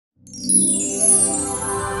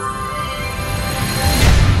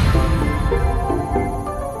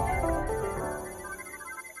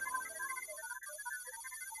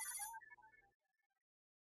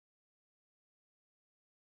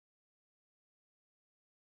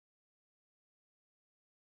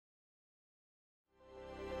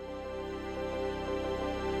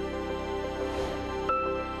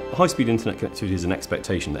High-speed internet connectivity is an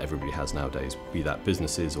expectation that everybody has nowadays, be that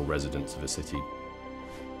businesses or residents of a city.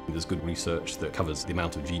 There's good research that covers the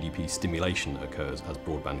amount of GDP stimulation that occurs as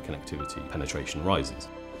broadband connectivity penetration rises.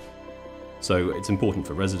 So it's important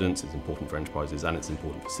for residents, it's important for enterprises, and it's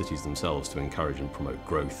important for cities themselves to encourage and promote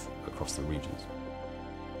growth across the regions.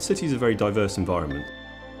 Cities are a very diverse environment.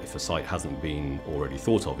 If a site hasn't been already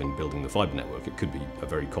thought of in building the fibre network, it could be a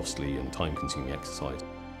very costly and time-consuming exercise.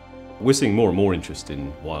 We're seeing more and more interest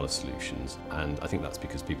in wireless solutions, and I think that's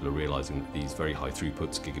because people are realising that these very high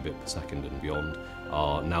throughputs, gigabit per second and beyond,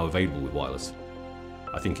 are now available with wireless.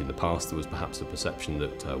 I think in the past there was perhaps a perception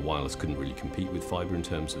that wireless couldn't really compete with fibre in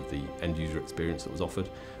terms of the end-user experience that was offered,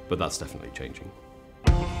 but that's definitely changing.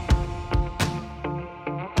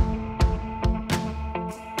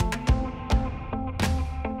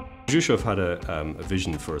 Rzeszów had a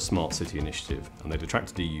vision for a smart city initiative, and they'd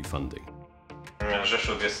attracted EU funding.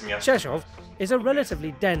 Rzeszów is a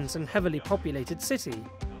relatively dense and heavily populated city.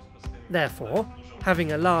 Therefore,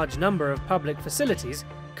 having a large number of public facilities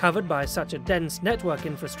covered by such a dense network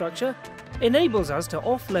infrastructure enables us to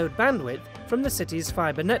offload bandwidth from the city's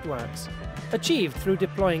fibre networks, achieved through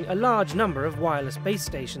deploying a large number of wireless base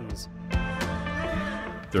stations.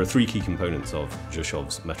 There are three key components of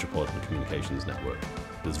Rzeszów's metropolitan communications network.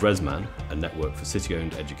 There's ResMan, a network for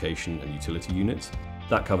city-owned education and utility units.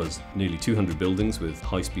 That covers nearly 200 buildings with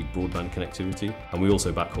high-speed broadband connectivity, and we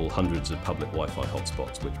also backhaul hundreds of public Wi-Fi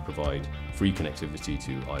hotspots which provide free connectivity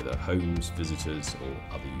to either homes, visitors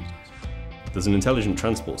or other users. There's an intelligent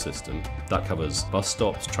transport system that covers bus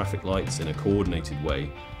stops, traffic lights in a coordinated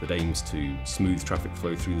way that aims to smooth traffic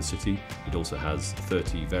flow through the city. It also has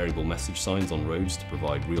 30 variable message signs on roads to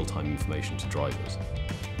provide real-time information to drivers.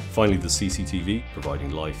 Finally, there's CCTV,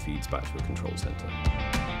 providing live feeds back to a control centre.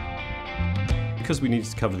 Because we needed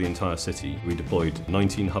to cover the entire city, we deployed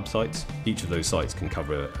 19 hub sites. Each of those sites can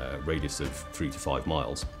cover a radius of 3 to 5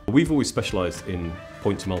 miles. We've always specialised in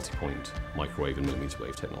point-to-multipoint microwave and millimetre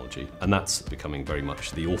wave technology, and that's becoming very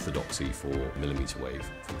much the orthodoxy for millimetre wave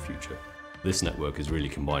for the future. This network is really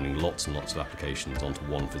combining lots and lots of applications onto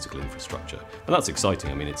one physical infrastructure, and that's exciting.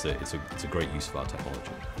 I mean, it's a great use of our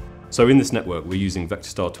technology. So in this network, we're using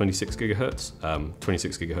VectorStar 26 GHz.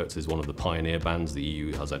 26 GHz is one of the pioneer bands the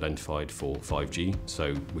EU has identified for 5G,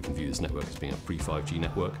 so we can view this network as being a pre-5G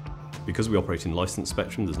network. Because we operate in licensed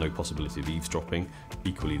spectrum, there's no possibility of eavesdropping.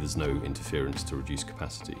 Equally, there's no interference to reduce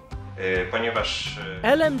capacity.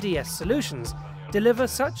 LMDS solutions deliver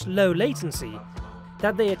such low latency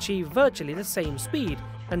that they achieve virtually the same speed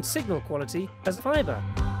and signal quality as fibre.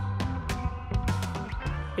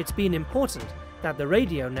 It's been important that the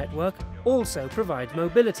radio network also provides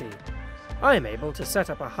mobility. I am able to set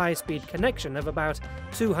up a high-speed connection of about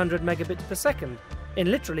 200 megabits per second in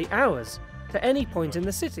literally hours to any point in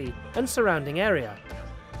the city and surrounding area.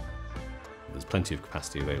 There's plenty of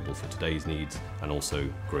capacity available for today's needs and also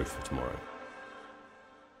growth for tomorrow.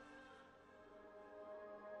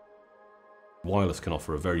 Wireless can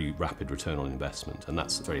offer a very rapid return on investment, and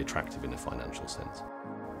that's very attractive in a financial sense.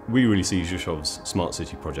 We really see Rzeszów's Smart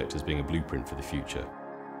City project as being a blueprint for the future.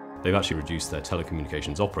 They've actually reduced their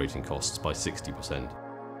telecommunications operating costs by 60%.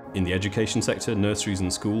 In the education sector, nurseries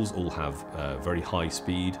and schools all have very high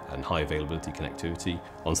speed and high availability connectivity.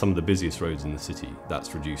 On some of the busiest roads in the city,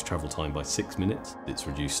 that's reduced travel time by 6 minutes. It's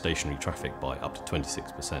reduced stationary traffic by up to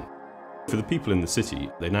 26%. For the people in the city,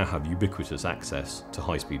 they now have ubiquitous access to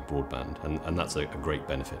high-speed broadband, and that's a great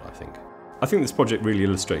benefit, I think. I think this project really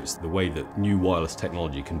illustrates the way that new wireless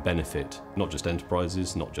technology can benefit not just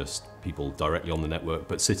enterprises, not just people directly on the network,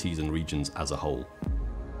 but cities and regions as a whole.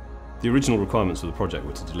 The original requirements for the project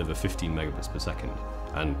were to deliver 15 megabits per second,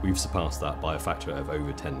 and we've surpassed that by a factor of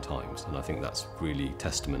over 10 times, and I think that's really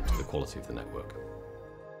testament to the quality of the network.